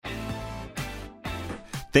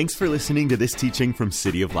Thanks for listening to this teaching from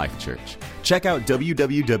City of Life Church. Check out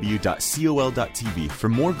www.col.tv for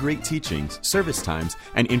more great teachings, service times,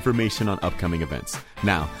 and information on upcoming events.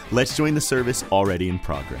 Now, let's join the service already in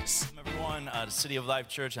progress. Welcome everyone to City of Life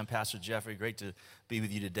Church. I'm Pastor Jeffrey. Great to be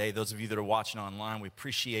with you today. Those of you that are watching online, we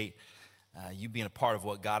appreciate you being a part of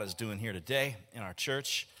what God is doing here today in our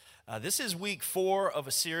church. This is week 4 of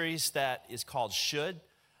a series that is called Should.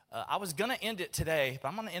 I was going to end it today, but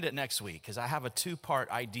I'm going to end it next week because I have a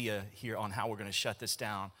 2-part idea here on how we're going to shut this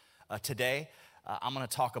down. Today, I'm going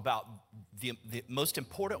to talk about the most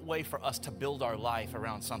important way for us to build our life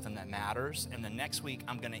around something that matters. And the next week,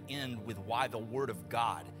 I'm going to end with why the Word of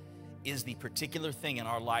God is the particular thing in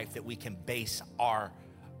our life that we can base our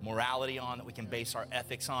morality on, that we can base our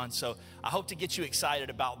ethics on. So I hope to get you excited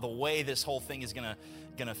about the way this whole thing is going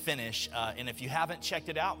to finish. And if you haven't checked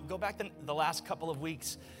it out, go back the last couple of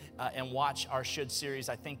weeks and watch our Should series.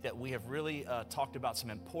 I think that we have really talked about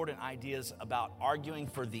some important ideas about arguing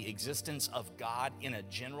for the existence of God in a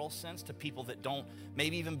general sense to people that don't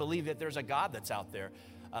maybe even believe that there's a God that's out there.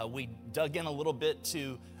 We dug in a little bit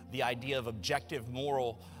to the idea of objective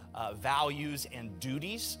moral values and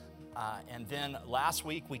duties. And then last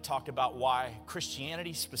week we talked about why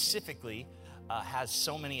Christianity specifically has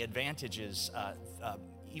so many advantages,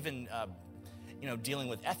 even dealing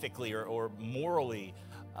with ethically or morally,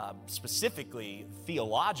 specifically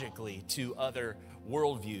theologically to other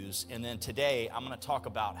worldviews. And then today I'm going to talk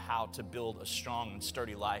about how to build a strong and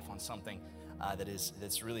sturdy life on something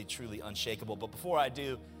that's really truly unshakable. But before I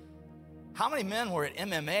do, how many men were at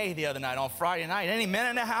MMA the other night on Friday night? Any men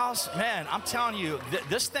in the house? Man, I'm telling you,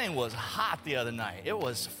 this thing was hot the other night. It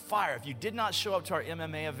was fire. If you did not show up to our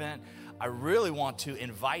MMA event, I really want to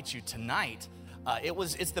invite you tonight.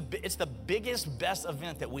 It's the biggest, best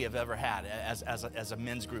event that we have ever had as a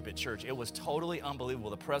men's group at church. It was totally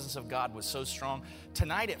unbelievable. The presence of God was so strong.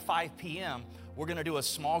 Tonight at 5 p.m., we're going to do a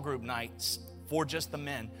small group night for just the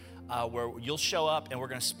men, where you'll show up and we're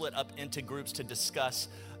going to split up into groups to discuss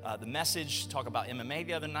the message, talk about MMA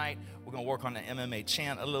the other night. We're going to work on the MMA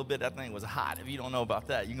chant a little bit. That thing was hot. If you don't know about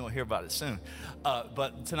that, you're going to hear about it soon.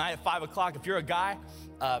 But tonight at 5 o'clock, if you're a guy,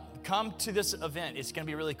 come to this event. It's going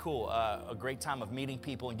to be really cool. A great time of meeting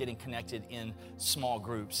people and getting connected in small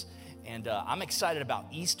groups. And I'm excited about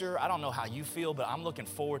Easter. I don't know how you feel, but I'm looking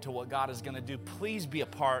forward to what God is going to do. Please be a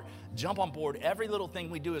part. Jump on board. Every little thing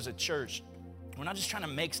we do as a church, we're not just trying to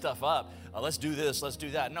make stuff up. Let's do this, let's do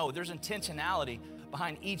that. No, there's intentionality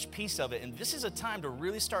behind each piece of it. And this is a time to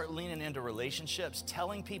really start leaning into relationships,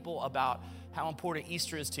 telling people about how important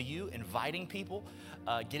Easter is to you, inviting people,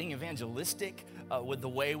 getting evangelistic with the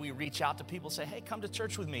way we reach out to people, say, hey, come to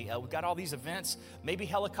church with me. We've got all these events. Maybe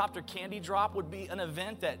Helicopter Candy Drop would be an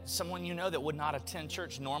event that someone you know that would not attend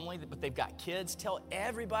church normally, but they've got kids. Tell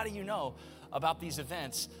everybody you know about these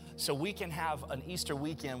events so we can have an Easter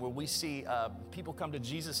weekend where we see people come to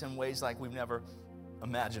Jesus in ways like we've never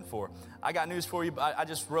imagined for. I got news for you. I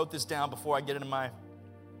just wrote this down before I get into my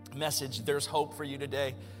message. There's hope for you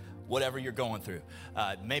today, whatever you're going through.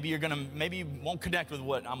 Maybe you won't connect with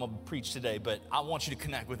what I'm gonna preach today, but I want you to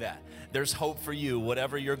connect with that. There's hope for you,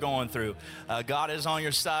 whatever you're going through. God is on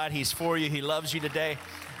your side. He's for you. He loves you today.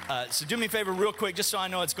 So do me a favor real quick, just so I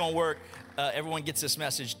know it's gonna work. Everyone gets this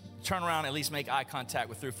message. Turn around, at least make eye contact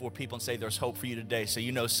with 3 or 4 people and say, there's hope for you today. So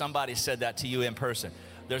you know somebody said that to you in person.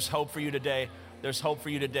 There's hope for you today. There's hope for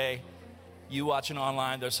you today. You watching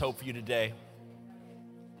online, there's hope for you today.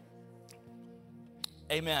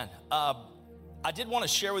 Amen. I did want to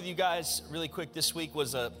share with you guys really quick. This week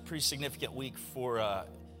was a pretty significant week for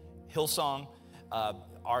Hillsong.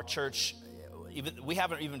 Our church, we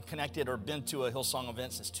haven't even connected or been to a Hillsong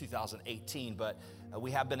event since 2018, but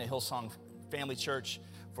we have been a Hillsong family church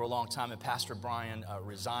for a long time, and Pastor Brian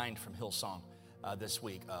resigned from Hillsong this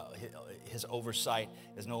week. His oversight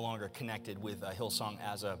is no longer connected with Hillsong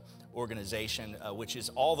as a organization, which is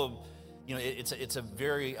all the, it's a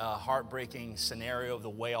very heartbreaking scenario of the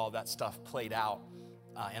way all that stuff played out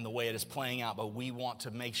and the way it is playing out. But we want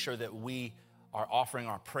to make sure that we are offering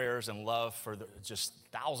our prayers and love for just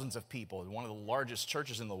thousands of people. One of the largest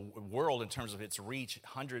churches in the world in terms of its reach,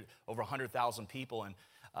 over 100,000 people, and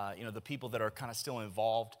the people that are kind of still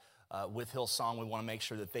involved with Hillsong. We want to make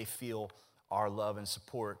sure that they feel our love and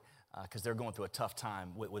support because they're going through a tough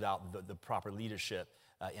time without the proper leadership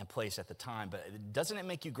in place at the time. But doesn't it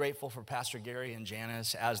make you grateful for Pastor Gary and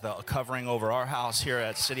Janice as the covering over our house here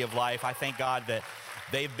at City of Life? I thank God that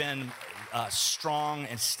they've been strong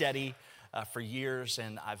and steady for years,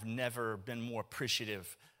 and I've never been more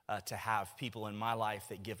appreciative to have people in my life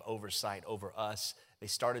that give oversight over us. They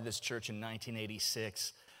started this church in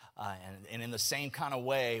 1986. And in the same kind of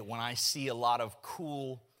way, when I see a lot of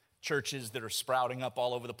cool churches that are sprouting up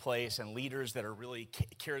all over the place and leaders that are really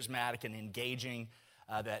charismatic and engaging,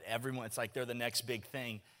 that everyone, it's like they're the next big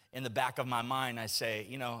thing, in the back of my mind, I say,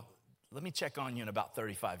 let me check on you in about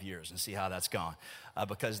 35 years and see how that's gone.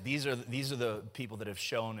 Because these are the people that have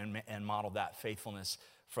shown and modeled that faithfulness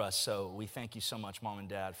for us. So we thank you so much, Mom and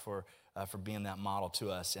Dad, for being that model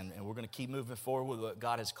to us. And we're going to keep moving forward with what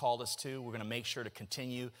God has called us to. We're going to make sure to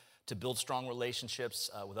continue to build strong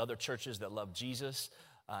relationships with other churches that love Jesus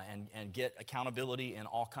and get accountability in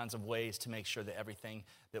all kinds of ways to make sure that everything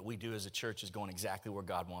that we do as a church is going exactly where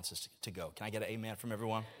God wants us to go. Can I get an amen from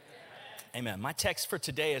everyone? Amen. My text for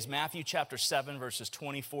today is Matthew chapter 7, verses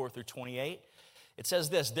 24 through 28. It says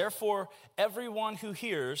this, "Therefore, everyone who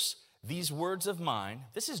hears these words of mine,"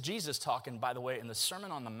 this is Jesus talking, by the way, in the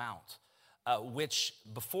Sermon on the Mount, which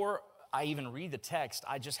before I even read the text,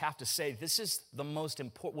 I just have to say this is the most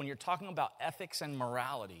important. When you're talking about ethics and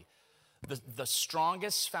morality, the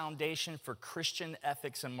strongest foundation for Christian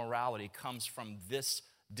ethics and morality comes from this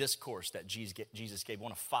discourse that Jesus gave,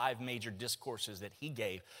 one of 5 major discourses that he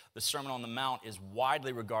gave. The Sermon on the Mount is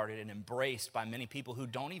widely regarded and embraced by many people who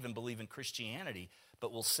don't even believe in Christianity,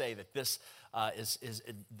 but will say that this is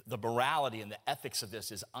the morality and the ethics of this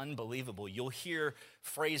is unbelievable. You'll hear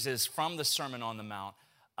phrases from the Sermon on the Mount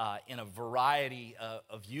in a variety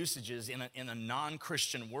of usages. In a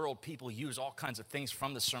non-Christian world, people use all kinds of things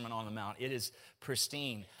from the Sermon on the Mount. It is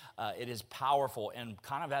pristine. It is powerful. And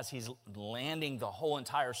kind of as he's landing the whole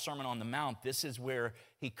entire Sermon on the Mount, this is where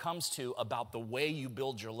he comes to about the way you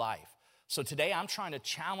build your life. So today I'm trying to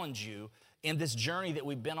challenge you in this journey that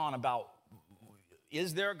we've been on about,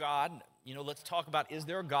 is there a God? Let's talk about, is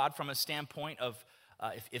there a God from a standpoint of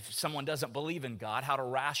if someone doesn't believe in God, how to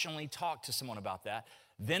rationally talk to someone about that.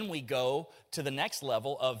 Then we go to the next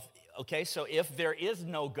level of, okay, so if there is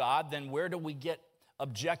no God, then where do we get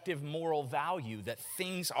objective moral value, that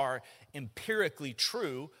things are empirically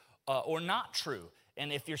true or not true?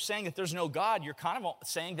 And if you're saying that there's no God, you're kind of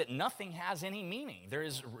saying that nothing has any meaning. There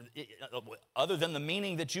is, other than the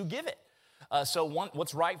meaning that you give it. So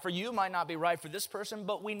what's right for you might not be right for this person,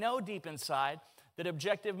 but we know deep inside that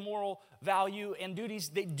objective moral value and duties,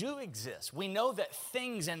 they do exist. We know that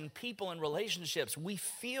things and people and relationships, we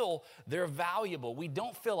feel they're valuable. We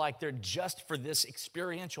don't feel like they're just for this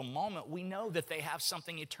experiential moment. We know that they have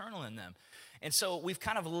something eternal in them. And so we've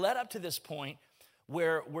kind of led up to this point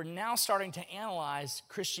where we're now starting to analyze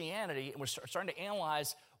Christianity, and we're starting to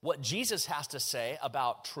analyze what Jesus has to say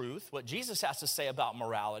about truth, what Jesus has to say about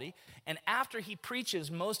morality. And after he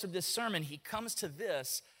preaches most of this sermon, he comes to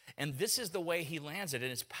this, and this is the way he lands it,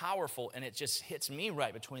 and it's powerful, and it just hits me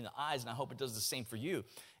right between the eyes, and I hope it does the same for you.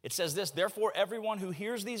 It says this, "Therefore, everyone who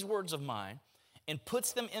hears these words of mine and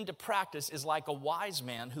puts them into practice is like a wise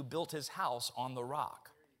man who built his house on the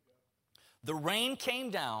rock. The rain came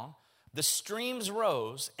down, the streams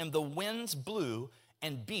rose, and the winds blew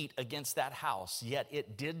and beat against that house, yet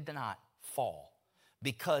it did not fall,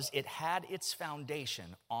 because it had its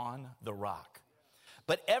foundation on the rock.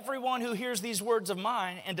 But everyone who hears these words of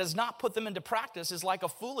mine and does not put them into practice is like a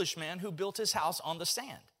foolish man who built his house on the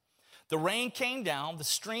sand. The rain came down, the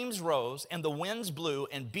streams rose, and the winds blew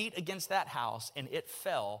and beat against that house, and it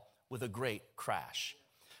fell with a great crash.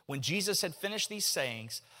 When Jesus had finished these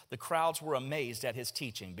sayings, the crowds were amazed at his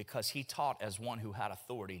teaching, because he taught as one who had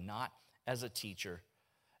authority, not as a teacher,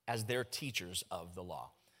 as their teachers of the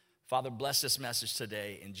law." Father, bless this message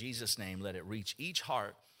today. In Jesus' name, let it reach each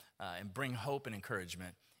heart and bring hope and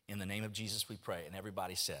encouragement. In the name of Jesus we pray. And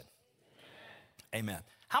everybody said, Amen.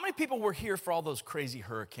 How many people were here for all those crazy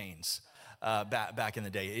hurricanes back in the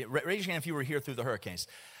day? Raise your hand if you were here through the hurricanes.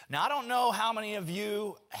 Now, I don't know how many of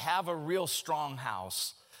you have a real strong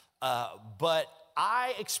house, but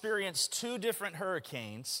I experienced 2 different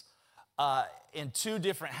hurricanes in 2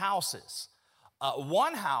 different houses.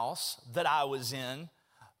 One house that I was in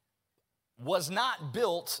was not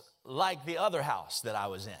built like the other house that I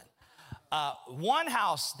was in. One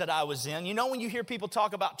house that I was in, when you hear people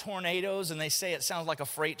talk about tornadoes and they say it sounds like a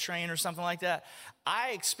freight train or something like that,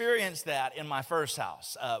 I experienced that in my first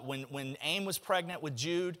house. When Aim was pregnant with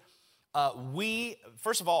Jude,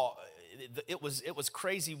 first of all, it was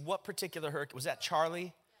crazy. What particular hurricane? Was that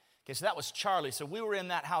Charlie? Okay, so that was Charlie. So we were in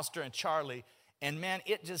that house during Charlie. And man,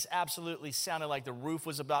 it just absolutely sounded like the roof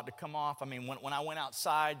was about to come off. I mean, when I went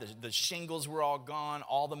outside, the shingles were all gone.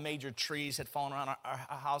 All the major trees had fallen around our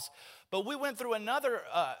house. But we went through another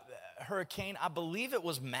hurricane. I believe it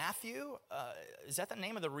was Matthew. Is that the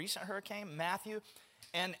name of the recent hurricane? Matthew.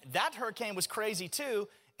 And that hurricane was crazy too.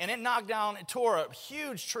 And it knocked down and tore a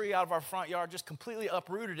huge tree out of our front yard, just completely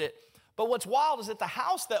uprooted it. But what's wild is that the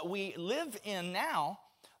house that we live in now,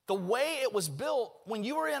 the way it was built, when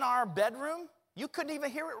you were in our bedroom, you couldn't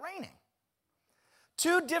even hear it raining.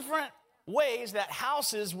 Two different ways that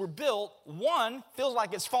houses were built. One feels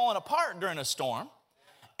like it's falling apart during a storm.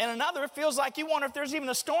 And another feels like you wonder if there's even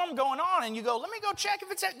a storm going on. And you go, let me go check if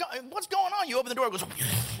it's what's going on. You open the door, it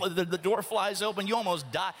goes, the door flies open. You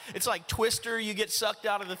almost die. It's like Twister. You get sucked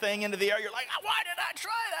out of the thing into the air. You're like, why did I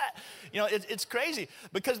try that? You know, it's crazy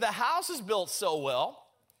because the house is built so well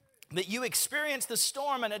that you experience the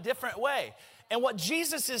storm in a different way. And what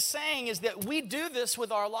Jesus is saying is that we do this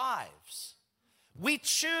with our lives. We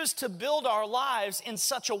choose to build our lives in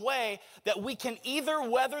such a way that we can either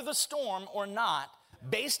weather the storm or not,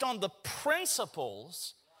 based on the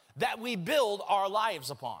principles that we build our lives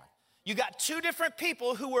upon. You got two different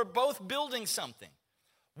people who are both building something.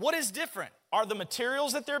 What is different? Are the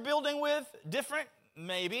materials that they're building with different?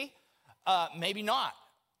 Maybe. Maybe not.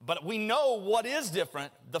 But we know what is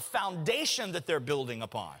different. The foundation that they're building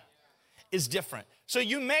upon is different. So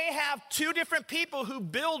you may have two different people who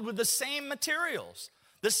build with the same materials,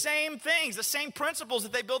 the same things, the same principles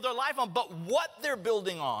that they build their life on, but what they're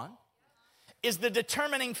building on is the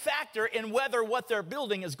determining factor in whether what they're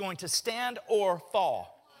building is going to stand or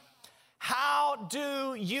fall. How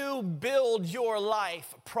do you build your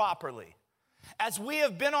life properly? As we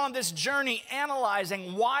have been on this journey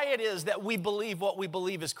analyzing why it is that we believe what we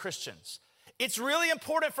believe as Christians, it's really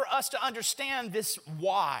important for us to understand this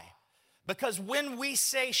why. Because when we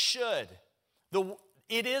say should,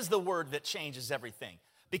 it is the word that changes everything.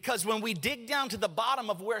 Because when we dig down to the bottom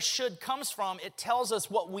of where should comes from, it tells us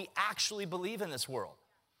what we actually believe in this world.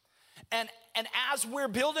 And as we're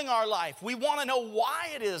building our life, we want to know why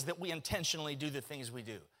it is that we intentionally do the things we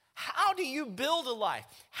do. How do you build a life?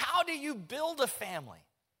 How do you build a family?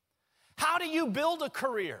 How do you build a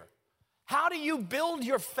career? How do you build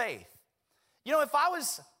your faith? You know, if I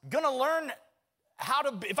was going to learn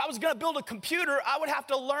if I was going to build a computer, I would have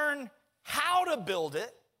to learn how to build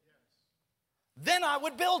it. Then I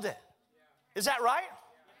would build it. Is that right?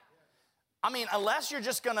 I mean, unless you're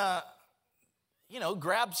just going to,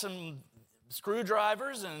 grab some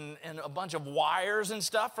screwdrivers and a bunch of wires and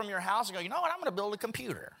stuff from your house and go, you know what, I'm going to build a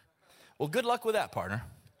computer. Well, good luck with that, partner.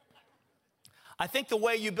 I think the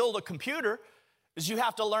way you build a computer is you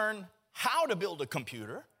have to learn how to build a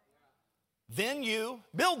computer. Then you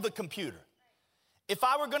build the computer. If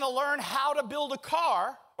I were going to learn how to build a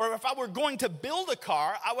car, or if I were going to build a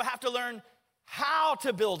car, I would have to learn how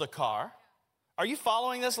to build a car. Are you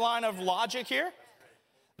following this line of logic here?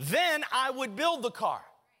 Then I would build the car.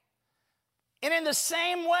 And in the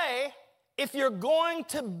same way, if you're going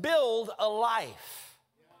to build a life,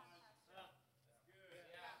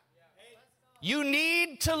 you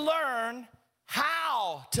need to learn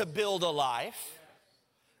how to build a life.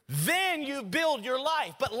 Then you build your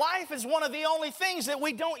life. But life is one of the only things that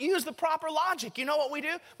we don't use the proper logic. You know what we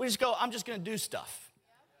do? We just go, I'm just going to do stuff.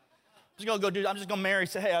 I'm just going to marry,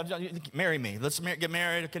 say, hey, marry me. Let's get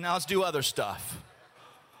married. Okay, now let's do other stuff.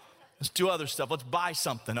 Let's do other stuff. Let's buy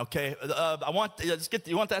something, okay? You want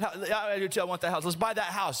that house? Yeah, I do too. I want that house. Let's buy that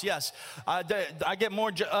house, yes. I get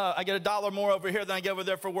 $1 more over here than I get over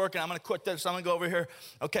there for work, and I'm going to quit this. I'm going to go over here.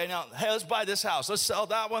 Okay, now, hey, let's buy this house. Let's sell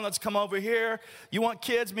that one. Let's come over here. You want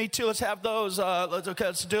kids? Me too. Let's have those.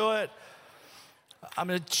 Let's do it. I'm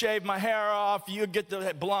going to shave my hair off. You get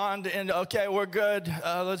the blonde, and okay, we're good.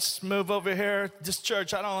 Let's move over here. This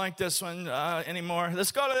church, I don't like this one anymore.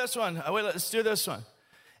 Let's go to this one. Wait, let's do this one.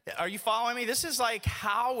 Are you following me? This is like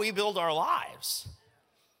how we build our lives.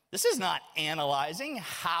 This is not analyzing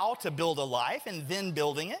how to build a life and then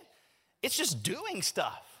building it. It's just doing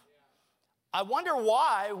stuff. I wonder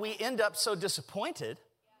why we end up so disappointed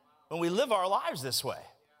when we live our lives this way.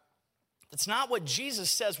 It's not what Jesus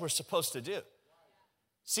says we're supposed to do.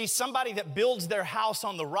 See, somebody that builds their house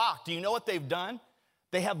on the rock, do you know what they've done?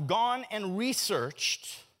 They have gone and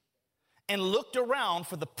researched and looked around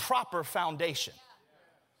for the proper foundation.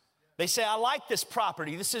 They say, I like this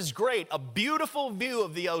property. This is great. A beautiful view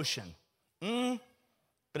of the ocean.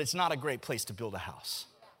 But it's not a great place to build a house.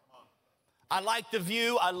 I like the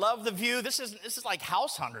view. I love the view. This is like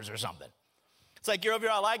House Hunters or something. It's like you're over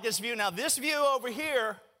here. I like this view. Now, this view over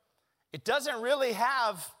here, it doesn't really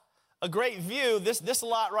have a great view. This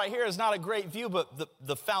lot right here is not a great view, but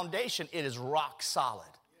the foundation, it is rock solid.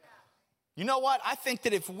 You know what? I think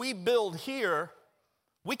that if we build here,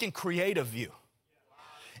 we can create a view.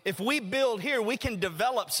 If we build here, we can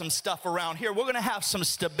develop some stuff around here. We're going to have some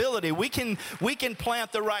stability. We can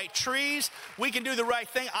plant the right trees. We can do the right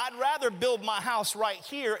thing. I'd rather build my house right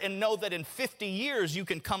here and know that in 50 years you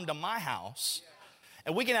can come to my house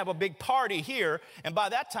And we can have a big party here, and by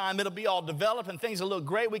that time, it'll be all developed and things will look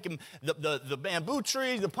great. We can, the bamboo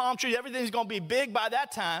trees, the palm trees, everything's going to be big by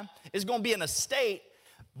that time. It's going to be an estate,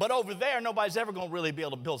 but over there, nobody's ever going to really be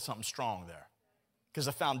able to build something strong there because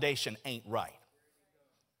the foundation ain't right.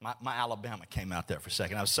 My Alabama came out there for a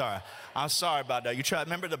second. I'm sorry about that. You try,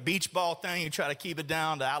 remember the beach ball thing? You try to keep it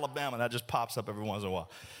down to Alabama, that just pops up every once in a while.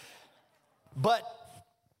 But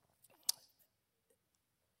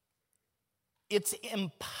it's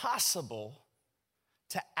impossible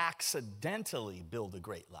to accidentally build a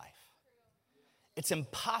great life. It's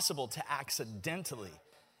impossible to accidentally.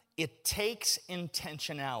 It takes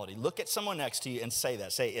intentionality. Look at someone next to you and say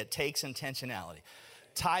that. Say, it takes intentionality.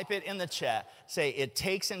 Type it in the chat. Say, it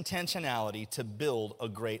takes intentionality to build a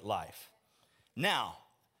great life. Now,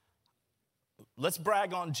 let's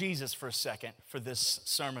brag on Jesus for a second for this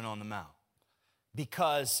Sermon on the Mount.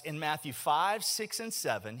 Because in Matthew 5, 6, and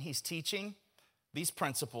 7, he's teaching these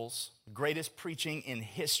principles, greatest preaching in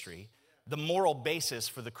history. The moral basis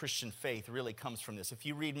for the Christian faith really comes from this. If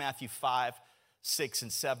you read Matthew 5, 6,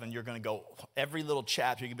 and 7, you're going to go, every little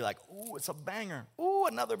chapter, you can be like, ooh, it's a banger. Ooh,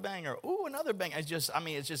 another banger. Ooh, another banger. It's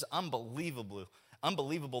just unbelievable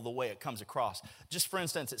the way it comes across. Just for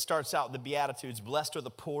instance, it starts out, the Beatitudes, blessed are the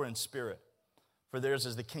poor in spirit, for theirs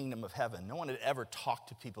is the kingdom of heaven. No one had ever talked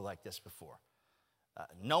to people like this before.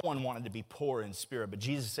 No one wanted to be poor in spirit, but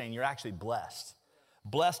Jesus is saying, you're actually blessed.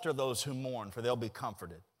 Blessed are those who mourn, for they'll be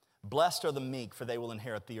comforted. Blessed are the meek, for they will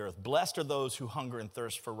inherit the earth. Blessed are those who hunger and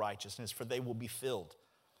thirst for righteousness, for they will be filled.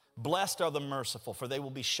 Blessed are the merciful, for they will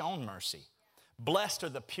be shown mercy. Blessed are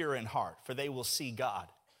the pure in heart, for they will see God.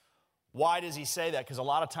 Why does he say that? Because a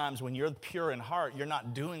lot of times when you're pure in heart, you're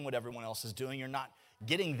not doing what everyone else is doing. You're not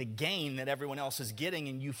getting the gain that everyone else is getting,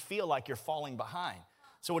 and you feel like you're falling behind.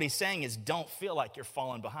 So what he's saying is, don't feel like you're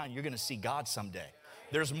falling behind. You're going to see God someday.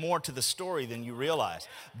 There's more to the story than you realize.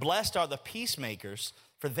 Blessed are the peacemakers,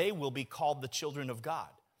 for they will be called the children of God.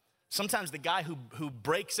 Sometimes the guy who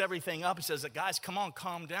breaks everything up and says, guys, come on,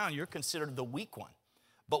 calm down. You're considered the weak one.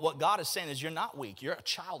 But what God is saying is you're not weak. You're a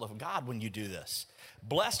child of God when you do this.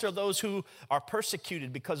 Blessed are those who are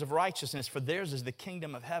persecuted because of righteousness, for theirs is the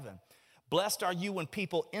kingdom of heaven. Blessed are you when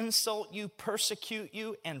people insult you, persecute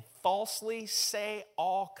you, and falsely say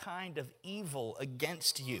all kind of evil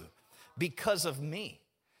against you because of me.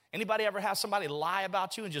 Anybody ever have somebody lie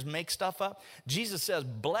about you and just make stuff up? Jesus says,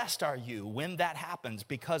 blessed are you when that happens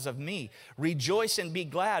because of me. Rejoice and be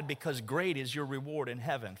glad, because great is your reward in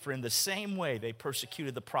heaven. For in the same way they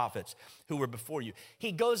persecuted the prophets who were before you.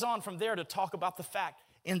 He goes on from there to talk about the fact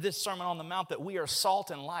in this Sermon on the Mount that we are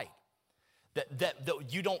salt and light. That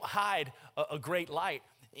you don't hide a great light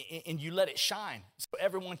and you let it shine so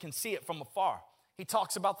everyone can see it from afar. He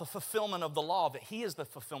talks about the fulfillment of the law, that he is the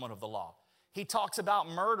fulfillment of the law. He talks about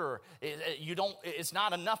murder. It's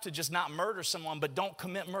not enough to just not murder someone, but don't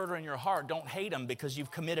commit murder in your heart. Don't hate them because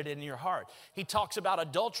you've committed it in your heart. He talks about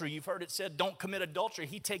adultery. You've heard it said, don't commit adultery.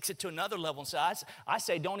 He takes it to another level and says, I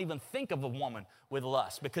say don't even think of a woman with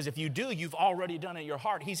lust, because if you do, you've already done it in your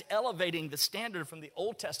heart. He's elevating the standard from the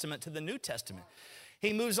Old Testament to the New Testament.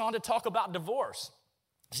 He moves on to talk about divorce,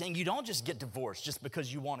 saying you don't just get divorced just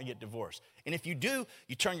because you want to get divorced. And if you do,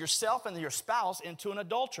 you turn yourself and your spouse into an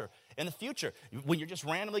adulterer. In the future, when you're just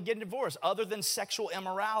randomly getting divorced, other than sexual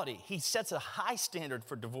immorality, he sets a high standard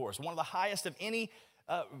for divorce, one of the highest of any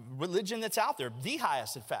religion that's out there, the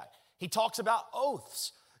highest, in fact. He talks about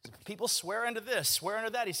oaths. People swear into this, swear into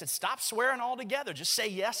that. He said, stop swearing altogether. Just say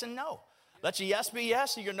yes and no. Let your yes be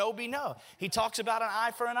yes and your no be no. He talks about an eye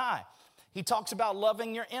for an eye. He talks about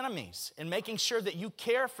loving your enemies and making sure that you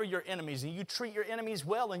care for your enemies and you treat your enemies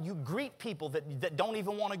well and you greet people that don't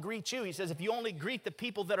even want to greet you. He says, if you only greet the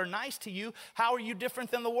people that are nice to you, how are you different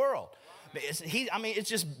than the world? It's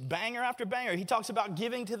just banger after banger. He talks about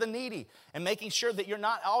giving to the needy and making sure that you're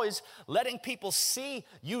not always letting people see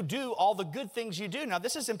you do all the good things you do. Now,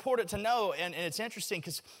 this is important to know, and it's interesting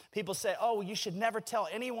because people say, oh, you should never tell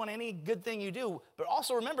anyone any good thing you do. But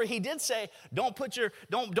also remember, he did say, don't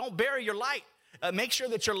bury your light. Make sure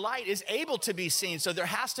that your light is able to be seen. So there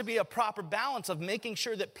has to be a proper balance of making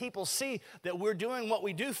sure that people see that we're doing what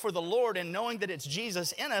we do for the Lord and knowing that it's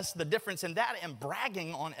Jesus in us, the difference in that, and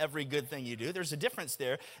bragging on every good thing you do. There's a difference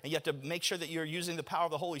there, and you have to make sure that you're using the power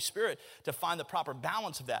of the Holy Spirit to find the proper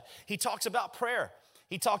balance of that. He talks about prayer.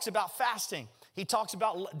 He talks about fasting. He talks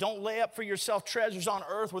about don't lay up for yourself treasures on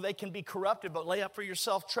earth where they can be corrupted, but lay up for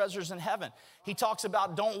yourself treasures in heaven. He talks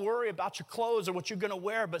about don't worry about your clothes or what you're going to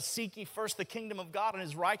wear, but seek ye first the kingdom of God and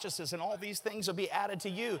his righteousness, and all these things will be added to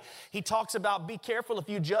you. He talks about be careful if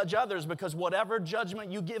you judge others, because whatever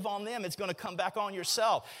judgment you give on them, it's going to come back on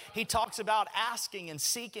yourself. He talks about asking and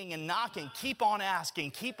seeking and knocking. Keep on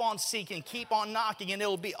asking, keep on seeking, keep on knocking, and it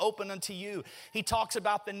will be open unto you. He talks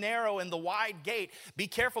about the narrow and the wide gate. Be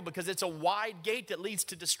careful, because it's a wide gate that leads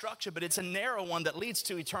to destruction, but it's a narrow one that leads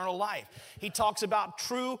to eternal life. He talks about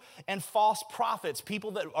true and false prophets,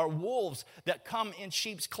 people that are wolves that come in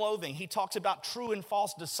sheep's clothing. He talks about true and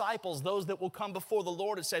false disciples, those that will come before the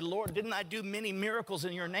Lord and say, Lord, didn't I do many miracles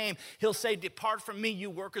in your name? He'll say, depart from me,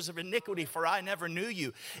 you workers of iniquity, for I never knew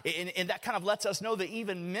you. And that kind of lets us know that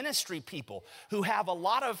even ministry people who have a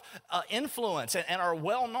lot of influence and are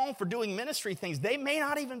well known for doing ministry things, they may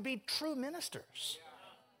not even be true ministers.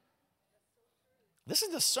 This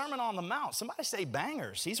is the Sermon on the Mount. Somebody say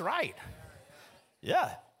bangers. He's right.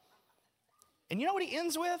 Yeah. And you know what he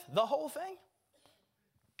ends with? The whole thing?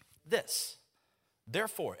 This.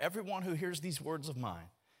 Therefore, everyone who hears these words of mine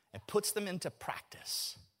and puts them into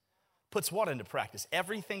practice. Puts what into practice?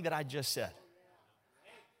 Everything that I just said.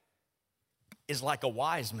 Is like a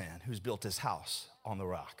wise man who's built his house on the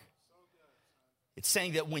rock. It's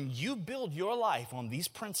saying that when you build your life on these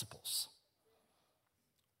principles,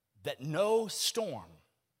 that no storm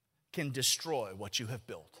can destroy what you have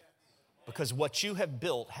built, because what you have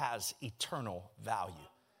built has eternal value.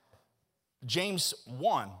 James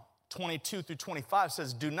 1:22-25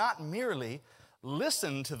 says, do not merely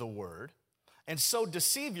listen to the word and so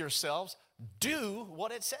deceive yourselves, do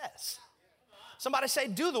what it says. Somebody say,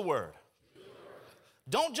 do the word.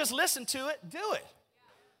 Don't just listen to it, do it.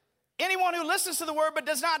 Anyone who listens to the word but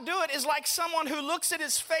does not do it is like someone who looks at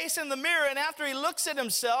his face in the mirror, and after he looks at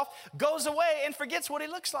himself, goes away and forgets what he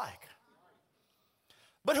looks like.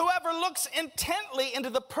 But whoever looks intently into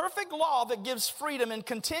the perfect law that gives freedom and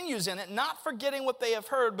continues in it, not forgetting what they have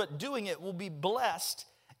heard, but doing it, will be blessed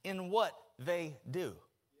in what they do.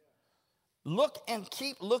 Look and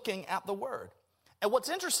keep looking at the word. And what's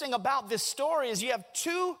interesting about this story is you have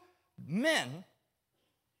two men,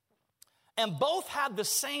 and both had the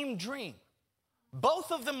same dream.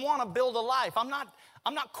 Both of them want to build a life. I'm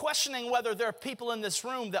not questioning whether there are people in this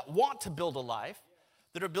room that want to build a life,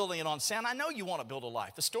 that are building it on sand. I know you want to build a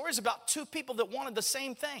life. The story is about two people that wanted the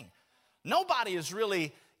same thing. Nobody is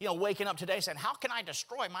really, waking up today saying, how can I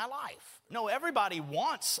destroy my life? No, everybody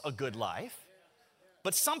wants a good life,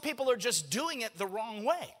 but some people are just doing it the wrong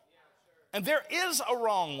way. And there is a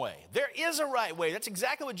wrong way. There is a right way. That's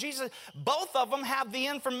exactly what Jesus, both of them have the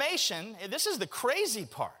information. And this is the crazy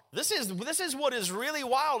part. This is what is really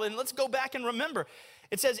wild. And let's go back and remember.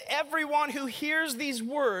 It says, everyone who hears these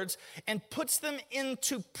words and puts them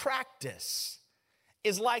into practice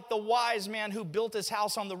is like the wise man who built his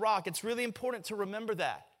house on the rock. It's really important to remember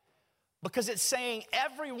that, because it's saying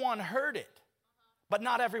everyone heard it, but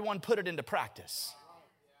not everyone put it into practice.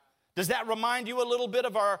 Does that remind you a little bit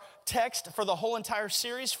of our text for the whole entire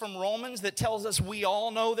series from Romans that tells us we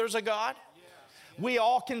all know there's a God? We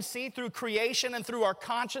all can see through creation and through our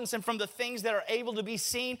conscience and from the things that are able to be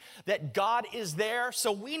seen that God is there.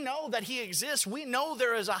 So we know that he exists. We know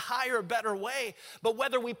there is a higher, better way. But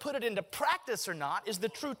whether we put it into practice or not is the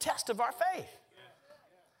true test of our faith.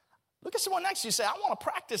 Look at someone next to you and say, I want to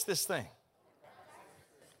practice this thing.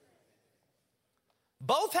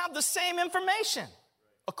 Both have the same information.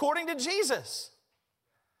 According to Jesus.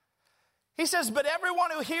 He says, but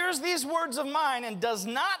everyone who hears these words of mine and does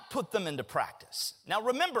not put them into practice. Now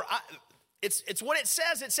remember, it's what it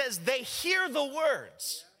says. It says they hear the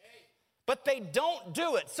words, but they don't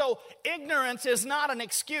do it. So ignorance is not an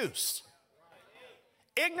excuse.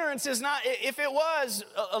 Ignorance is not, if it was,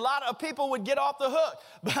 a lot of people would get off the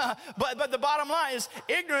hook. But the bottom line is,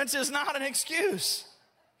 ignorance is not an excuse.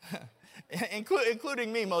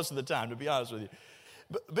 Including me most of the time, to be honest with you.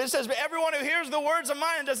 But it says, but everyone who hears the words of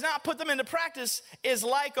mine and does not put them into practice is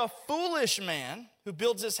like a foolish man who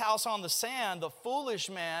builds his house on the sand. The foolish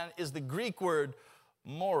man is the Greek word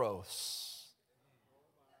moros.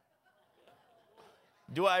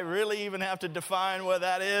 Do I really even have to define what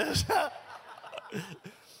that is?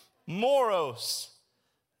 Moros.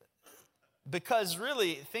 Because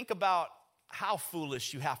really, think about how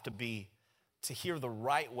foolish you have to be to hear the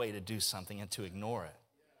right way to do something and to ignore it.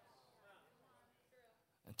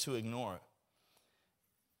 To ignore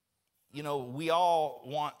it. We all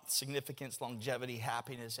want significance, longevity,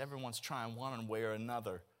 happiness. Everyone's trying one way or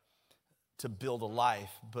another to build a life.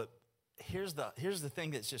 But here's the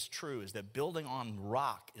thing that's just true, is that building on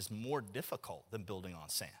rock is more difficult than building on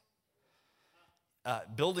sand.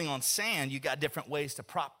 building on sand, you got different ways to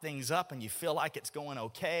prop things up, and you feel like it's going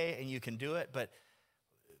okay, and you can do it, but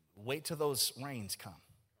wait till those rains come.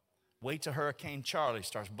 Wait till Hurricane Charlie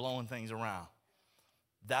starts blowing things around.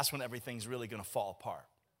 That's when everything's really going to fall apart.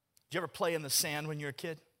 Did you ever play in the sand when you were a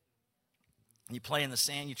kid? You play in the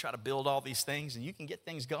sand, you try to build all these things, and you can get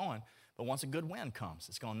things going, but once a good wind comes,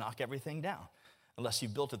 it's going to knock everything down unless you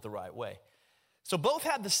built it the right way. So both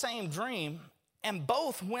had the same dream, and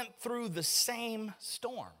both went through the same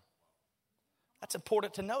storm. That's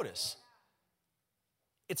important to notice.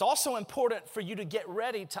 It's also important for you to get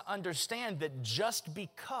ready to understand that just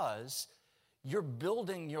because you're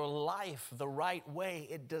building your life the right way,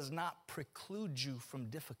 it does not preclude you from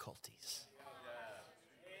difficulties.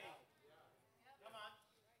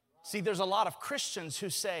 See, there's a lot of Christians who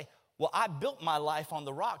say, well, I built my life on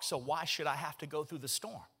the rock, so why should I have to go through the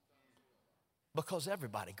storm? Because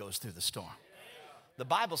everybody goes through the storm. The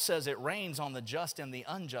Bible says it rains on the just and the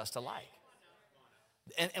unjust alike.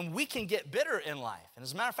 And we can get bitter in life. And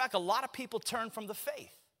as a matter of fact, a lot of people turn from the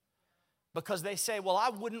faith because they say, well, I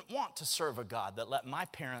wouldn't want to serve a God that let my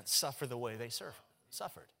parents suffer the way they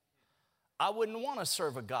suffered. I wouldn't want to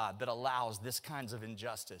serve a God that allows this kinds of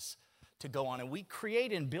injustice to go on. And we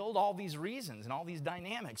create and build all these reasons and all these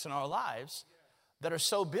dynamics in our lives that are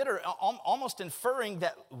so bitter, almost inferring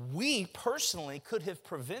that we personally could have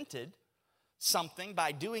prevented something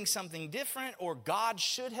by doing something different, or God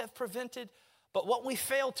should have prevented. But what we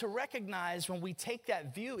fail to recognize when we take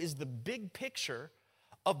that view is the big picture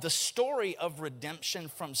of the story of redemption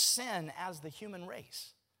from sin as the human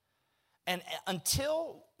race. And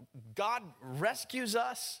until God rescues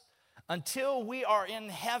us, until we are in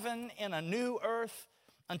heaven in a new earth,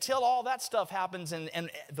 until all that stuff happens and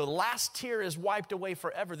the last tear is wiped away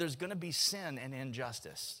forever, there's going to be sin and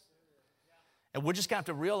injustice. And we're just going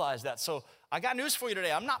to have to realize that. So I got news for you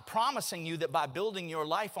today. I'm not promising you that by building your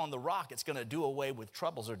life on the rock, it's going to do away with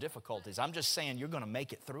troubles or difficulties. I'm just saying you're going to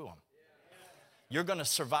make it through them. You're going to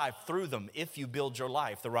survive through them if you build your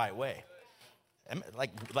life the right way.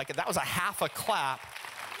 Like that was a half a clap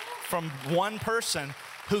from one person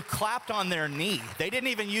who clapped on their knee. They didn't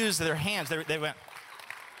even use their hands. They went.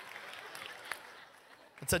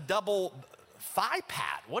 It's a double thigh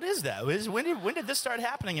pat. What is that? When did this start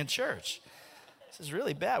happening in church? This is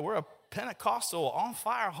really bad. We're a Pentecostal, on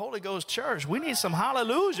fire, Holy Ghost church. We need some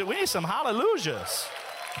hallelujah. We need some hallelujahs.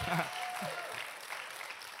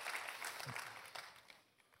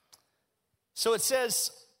 So it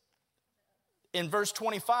says in verse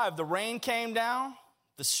 25, the rain came down,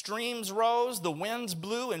 the streams rose, the winds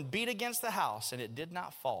blew and beat against the house, and it did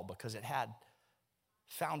not fall because it had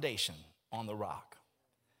foundation on the rock.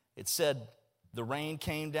 It said the rain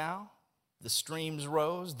came down, the streams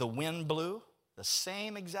rose, the wind blew, the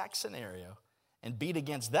same exact scenario, and beat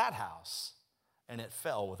against that house, and it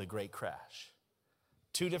fell with a great crash.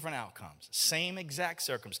 Two different outcomes. Same exact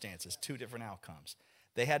circumstances, two different outcomes.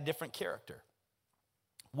 They had different character.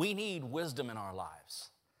 We need wisdom in our lives.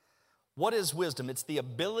 What is wisdom? It's the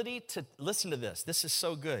ability to, listen to this. This is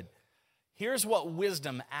so good. Here's what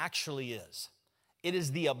wisdom actually is. It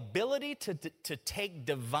is the ability to take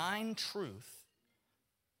divine truth.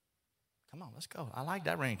 Come on, let's go. I like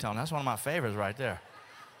that ringtone. That's one of my favorites right there.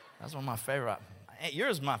 That's one of my favorite.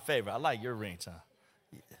 Yours is my favorite. I like your ringtone.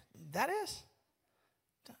 That is?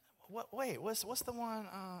 Wait, what's the one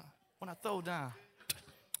when I throw down?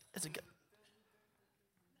 It's a good.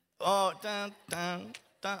 Oh, dun, dun,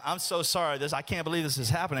 dun. I'm so sorry. I can't believe this is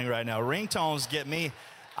happening right now. Ringtones get me.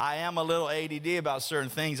 I am a little ADD about certain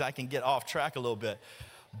things. I can get off track a little bit.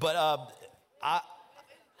 But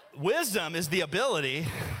wisdom is the ability.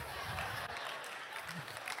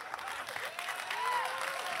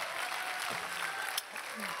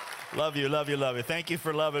 Love you, love you, love you. Thank you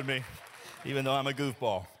for loving me, even though I'm a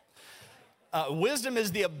goofball. Wisdom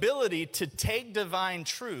is the ability to take divine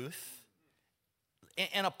truth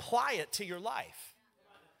and apply it to your life.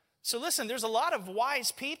 So listen, there's a lot of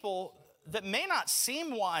wise people that may not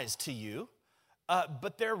seem wise to you,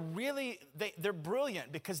 but they're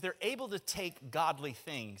brilliant because they're able to take godly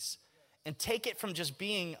things and take it from just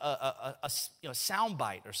being a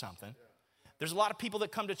soundbite or something. There's a lot of people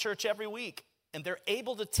that come to church every week, and they're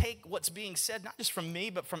able to take what's being said, not just from me,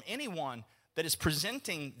 but from anyone that is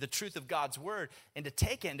presenting the truth of God's word, and to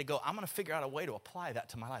take it and to go, I'm going to figure out a way to apply that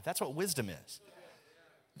to my life. That's what wisdom is.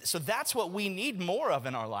 So that's what we need more of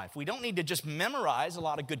in our life. We don't need to just memorize a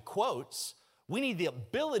lot of good quotes. We need the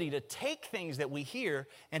ability to take things that we hear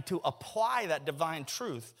and to apply that divine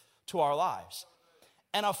truth to our lives.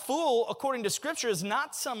 And a fool, according to Scripture, is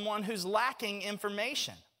not someone who's lacking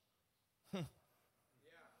information.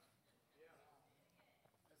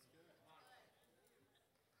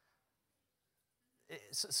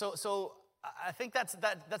 So I think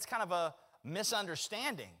that's kind of a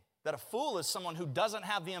misunderstanding, that a fool is someone who doesn't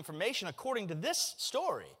have the information. According to this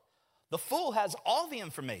story, the fool has all the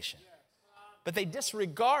information, but they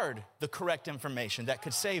disregard the correct information that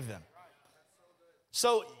could save them.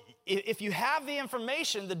 So if you have the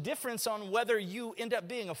information, the difference on whether you end up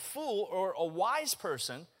being a fool or a wise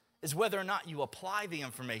person is whether or not you apply the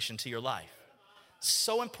information to your life.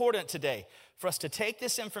 So important today for us to take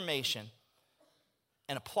this information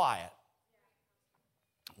and apply it.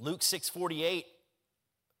 Luke 6:48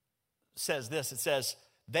 says this. It says,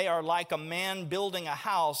 they are like a man building a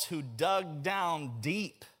house who dug down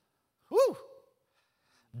deep. Woo!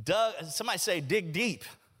 Somebody say, dig deep.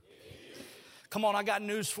 Come on, I got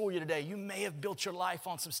news for you today. You may have built your life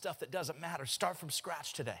on some stuff that doesn't matter. Start from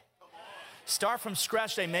scratch today. Start from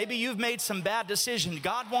scratch today. Maybe you've made some bad decisions.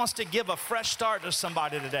 God wants to give a fresh start to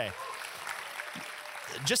somebody today.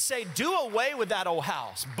 Just say, do away with that old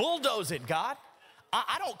house. Bulldoze it, God.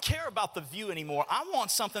 I don't care about the view anymore. I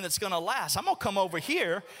want something that's going to last. I'm going to come over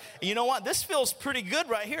here. And you know what? This feels pretty good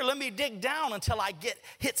right here. Let me dig down until I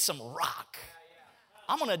hit some rock.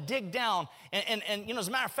 I'm going to dig down. And you know, as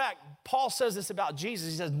a matter of fact, Paul says this about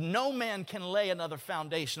Jesus. He says, no man can lay another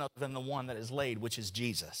foundation other than the one that is laid, which is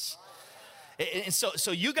Jesus. And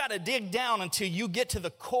so you got to dig down until you get to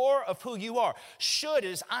the core of who you are.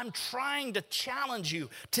 I'm trying to challenge you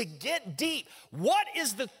to get deep. What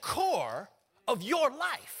is the core of your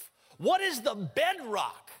life? What is the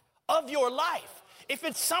bedrock of your life? If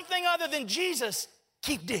it's something other than Jesus,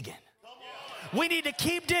 keep digging. We need to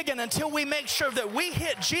keep digging until we make sure that we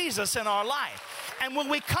hit Jesus in our life. And when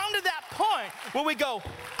we come to that point where we go,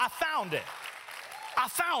 I found it. I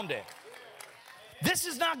found it. This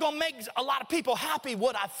is not going to make a lot of people happy,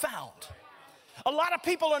 what I found. A lot of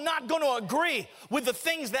people are not going to agree with the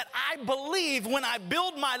things that I believe when I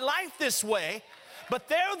build my life this way, but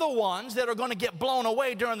they're the ones that are going to get blown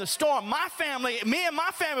away during the storm. My family, me and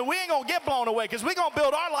my family, we ain't going to get blown away because we're going to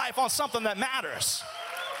build our life on something that matters.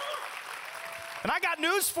 And I got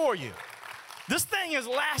news for you. This thing has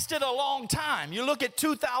lasted a long time. You look at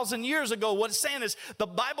 2,000 years ago, what it's saying is the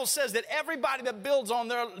Bible says that everybody that builds on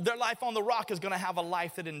their life on the rock is going to have a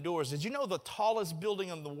life that endures. Did you know the tallest building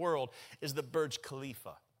in the world is the Burj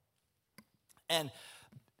Khalifa? And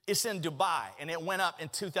it's in Dubai, and it went up in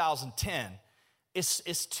 2010.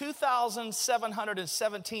 It's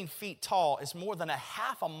 2,717 feet tall. It's more than a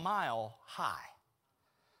half a mile high.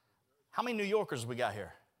 How many New Yorkers we got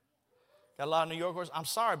here? Got a lot of New Yorkers? I'm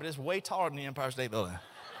sorry, but it's way taller than the Empire State Building.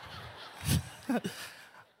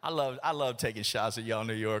 I love taking shots at y'all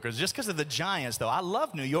New Yorkers. Just because of the giants, though. I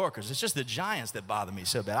love New Yorkers. It's just the giants that bother me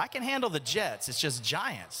so bad. I can handle the jets. It's just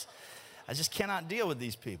giants. I just cannot deal with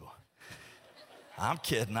these people. I'm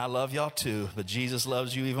kidding. I love y'all too, but Jesus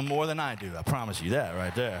loves you even more than I do. I promise you that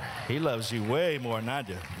right there. He loves you way more than I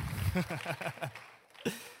do.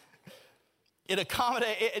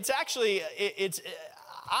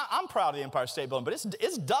 I'm proud of the Empire State Building, but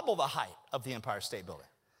it's double the height of the Empire State Building.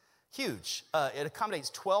 Huge. It accommodates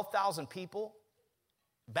 12,000 people.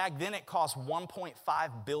 Back then, it cost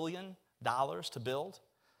 $1.5 billion to build.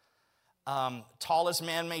 Tallest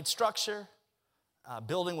man-made structure.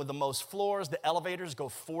 Building with the most floors. The elevators go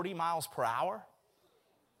 40 miles per hour.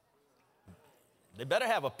 They better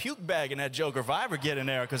have a puke bag in that joker if I ever get in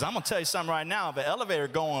there, because I'm going to tell you something right now. If an elevator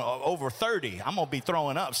going over 30, I'm going to be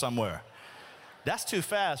throwing up somewhere. That's too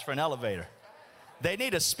fast for an elevator. They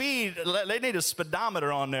need a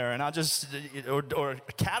speedometer on there, and I'll just, or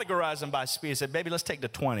categorize them by speed. Say, baby, let's take the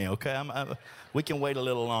 20, okay? We can wait a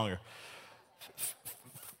little longer.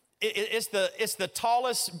 It's the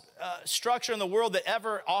tallest structure in the world that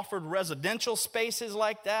ever offered residential spaces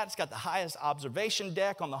like that. It's got the highest observation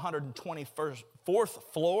deck on the 124th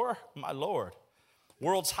floor. My Lord.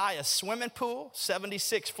 World's highest swimming pool,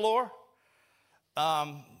 76th floor.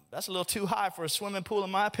 That's a little too high for a swimming pool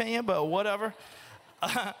in my opinion, but whatever.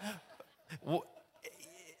 A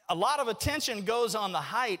lot of attention goes on the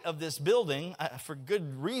height of this building for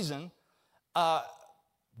good reason.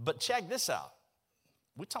 But check this out.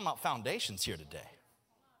 We're talking about foundations here today.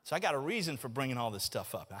 So I got a reason for bringing all this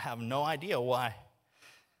stuff up. I have no idea why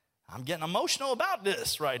I'm getting emotional about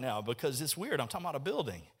this right now, because it's weird. I'm talking about a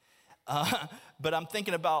building. But I'm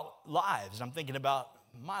thinking about lives. I'm thinking about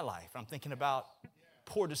my life. I'm thinking about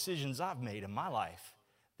poor decisions I've made in my life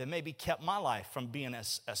that maybe kept my life from being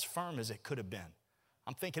as firm as it could have been.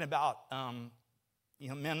 I'm thinking about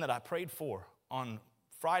men that I prayed for on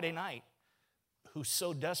Friday night who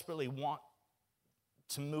so desperately want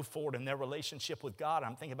to move forward in their relationship with God.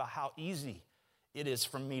 I'm thinking about how easy it is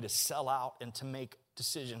for me to sell out and to make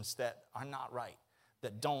decisions that are not right,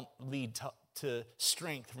 that don't lead to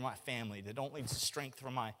strength for my family. They don't lead to strength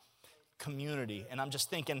for my community. And I'm just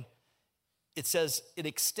thinking, it says it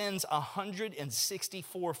extends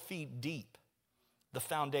 164 feet deep. The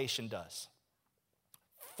foundation does.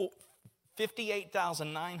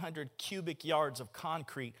 58,900 cubic yards of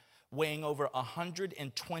concrete weighing over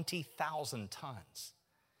 120,000 tons.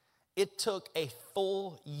 It took a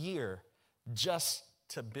full year just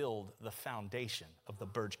to build the foundation of the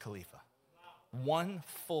Burj Khalifa. 1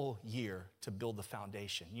 full year to build the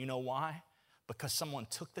foundation. You know why? Because someone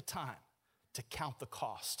took the time to count the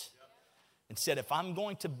cost and said, if I'm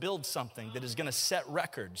going to build something that is going to set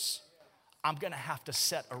records, I'm going to have to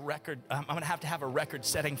set a record. I'm going to have a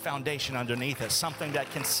record-setting foundation underneath it, something that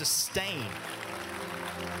can sustain.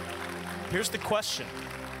 Here's the question.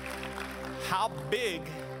 How big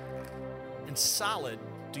and solid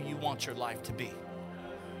do you want your life to be?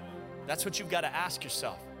 That's what you've got to ask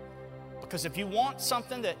yourself. Because if you want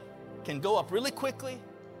something that can go up really quickly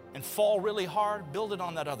and fall really hard, build it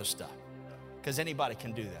on that other stuff. Because anybody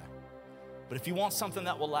can do that. But if you want something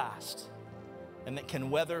that will last and that can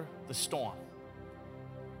weather the storm,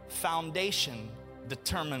 foundation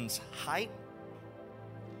determines height,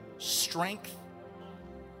 strength,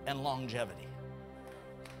 and longevity.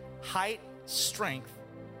 Height, strength,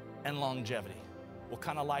 and longevity. What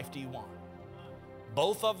kind of life do you want?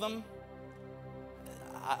 Both of them,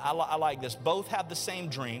 I like this. Both have the same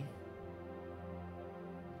dream.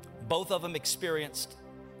 Both of them experienced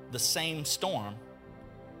the same storm.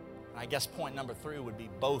 And I guess point number 3 would be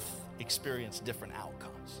both experienced different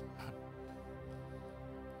outcomes.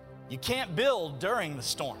 You can't build during the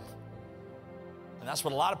storm. And that's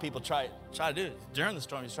what a lot of people try to do. During the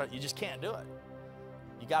storm, you just can't do it.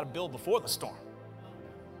 You got to build before the storm.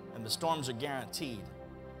 And the storms are guaranteed.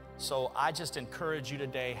 So I just encourage you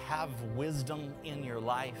today, have wisdom in your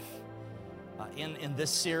life. In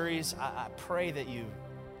this series, I pray that you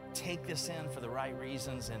take this in for the right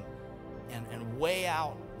reasons and weigh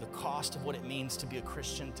out the cost of what it means to be a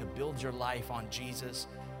Christian, to build your life on Jesus.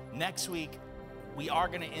 Next week, we are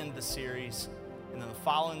going to end the series, and then the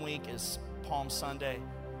following week is Palm Sunday.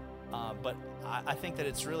 But I think that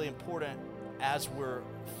it's really important as we're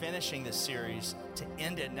finishing this series to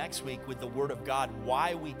end it next week with the Word of God,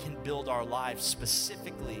 why we can build our lives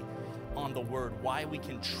specifically on the Word, why we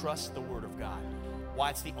can trust the Word of God,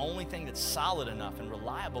 why it's the only thing that's solid enough and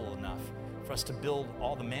reliable enough for us to build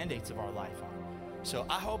all the mandates of our life on. So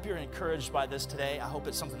I hope you're encouraged by this today. I hope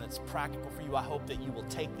it's something that's practical for you. I hope that you will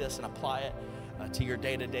take this and apply it to your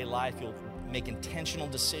day-to-day life. You'll make intentional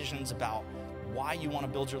decisions about why you want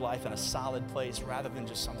to build your life in a solid place rather than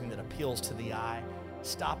just something that appeals to the eye.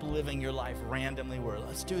 Stop living your life randomly where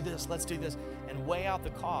let's do this, and weigh out the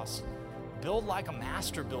cost. Build like a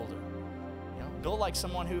master builder. You know, build like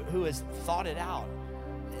someone who has thought it out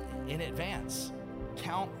in advance.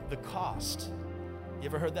 Count the cost. You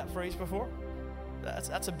ever heard that phrase before?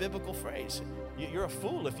 That's a biblical phrase. You're a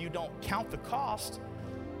fool if you don't count the cost.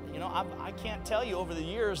 You know, I can't tell you over the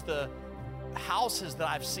years the houses that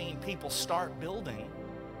I've seen people start building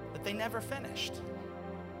that they never finished.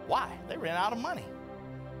 Why? They ran out of money.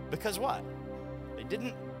 Because what? They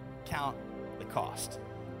didn't count the cost.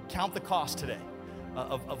 Count the cost today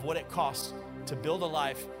of what it costs to build a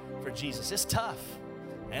life for Jesus. It's tough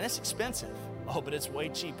and it's expensive. Oh, but it's way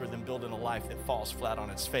cheaper than building a life that falls flat on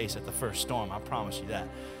its face at the first storm. I promise you that.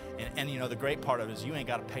 And you know, the great part of it is you ain't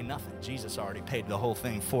got to pay nothing. Jesus already paid the whole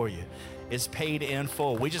thing for you. It's paid in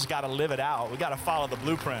full. We just got to live it out. We got to follow the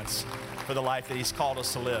blueprints for the life that He's called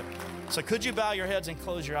us to live. So could you bow your heads and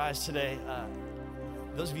close your eyes today?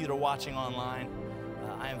 Those of you that are watching online,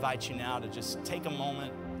 I invite you now to just take a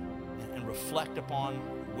moment and reflect upon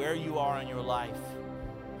where you are in your life.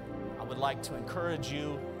 I would like to encourage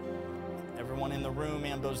you, everyone in the room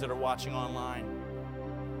and those that are watching online.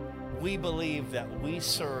 We believe that we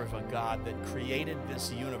serve a God that created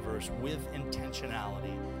this universe with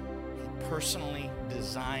intentionality. He personally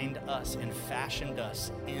designed us and fashioned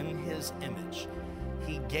us in His image.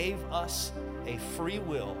 He gave us a free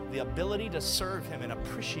will, the ability to serve Him and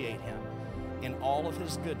appreciate Him in all of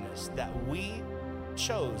His goodness, that we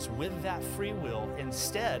chose with that free will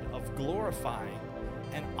instead of glorifying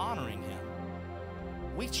and honoring Him.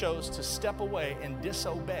 We chose to step away and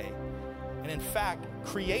disobey, and in fact,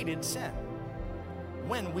 created sin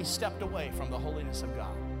when we stepped away from the holiness of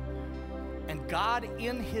God. And God,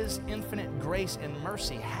 in His infinite grace and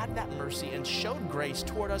mercy, had that mercy and showed grace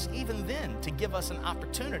toward us even then to give us an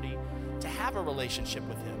opportunity to have a relationship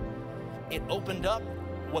with Him. It opened up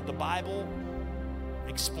what the Bible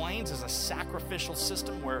explains as a sacrificial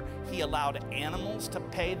system where He allowed animals to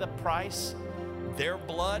pay the price, their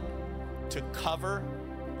blood to cover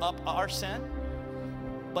up our sin,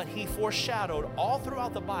 but he foreshadowed all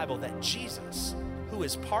throughout the Bible that Jesus, who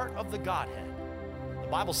is part of the Godhead, the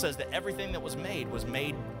Bible says that everything that was made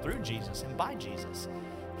through Jesus and by Jesus.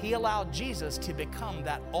 He allowed Jesus to become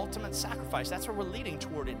that ultimate sacrifice. That's what we're leading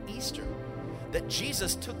toward at Easter. That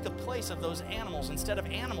Jesus took the place of those animals instead of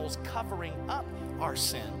animals covering up our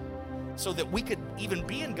sin so that we could even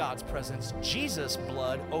be in God's presence. Jesus'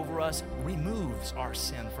 blood over us removes our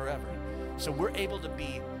sin forever. So we're able to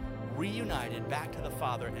be reunited back to the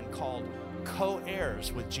Father and called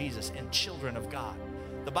co-heirs with Jesus and children of God.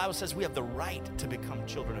 The Bible says we have the right to become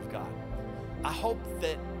children of God. I hope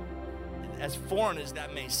that, as foreign as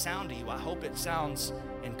that may sound to you, I hope it sounds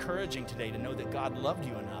encouraging today to know that God loved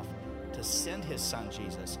you enough to send his son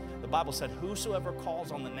Jesus. The Bible said, whosoever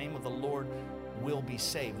calls on the name of the Lord will be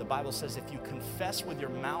saved. The Bible says if you confess with your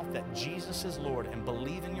mouth that Jesus is Lord and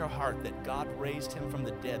believe in your heart that God raised him from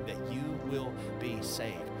the dead, that you will be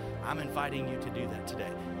saved. I'm inviting you to do that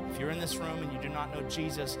today. If you're in this room and you do not know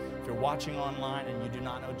Jesus, if you're watching online and you do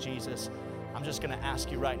not know Jesus, I'm just going to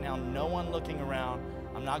ask you right now, no one looking around.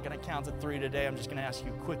 I'm not going to count to 3 today. I'm just going to ask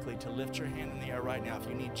you quickly to lift your hand in the air right now if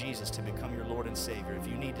you need Jesus to become your Lord and Savior. If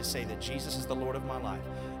you need to say that Jesus is the Lord of my life,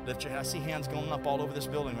 lift your hand. I see hands going up all over this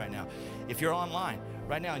building right now. If you're online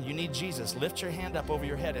right now and you need Jesus, lift your hand up over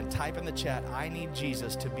your head and type in the chat, I need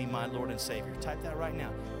Jesus to be my Lord and Savior. Type that right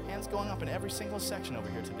now. Hands going up in every single section over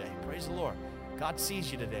here today. Praise the Lord. God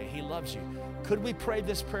sees you today. He loves you. Could we pray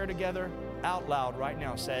this prayer together out loud right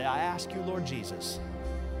now? Say, I ask you, Lord Jesus,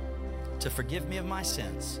 to forgive me of my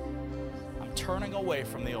sins. I'm turning away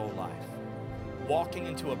from the old life, walking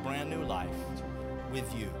into a brand new life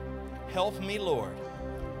with you. Help me, Lord,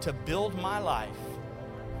 to build my life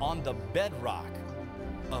on the bedrock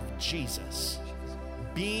of Jesus.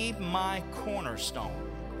 Be my cornerstone,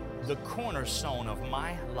 the cornerstone of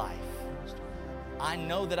my life. I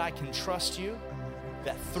know that I can trust you,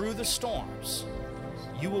 that through the storms,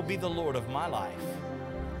 you will be the Lord of my life,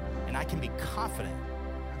 and I can be confident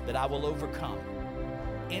that I will overcome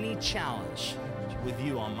any challenge with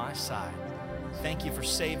you on my side. Thank you for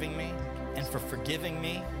saving me and for forgiving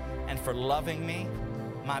me and for loving me.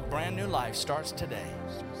 My brand new life starts today.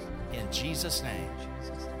 In Jesus' name,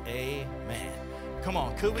 amen. Come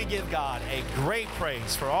on, could we give God a great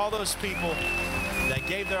praise for all those people that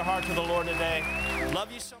gave their heart to the Lord today?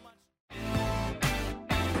 Love you so much.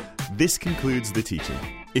 This concludes the teaching.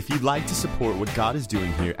 If you'd like to support what God is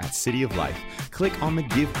doing here at City of Life, click on the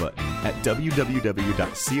Give button at www.col.tv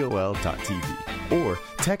or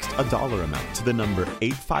text a dollar amount to the number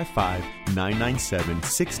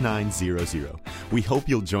 855-997-6900. We hope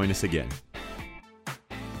you'll join us again.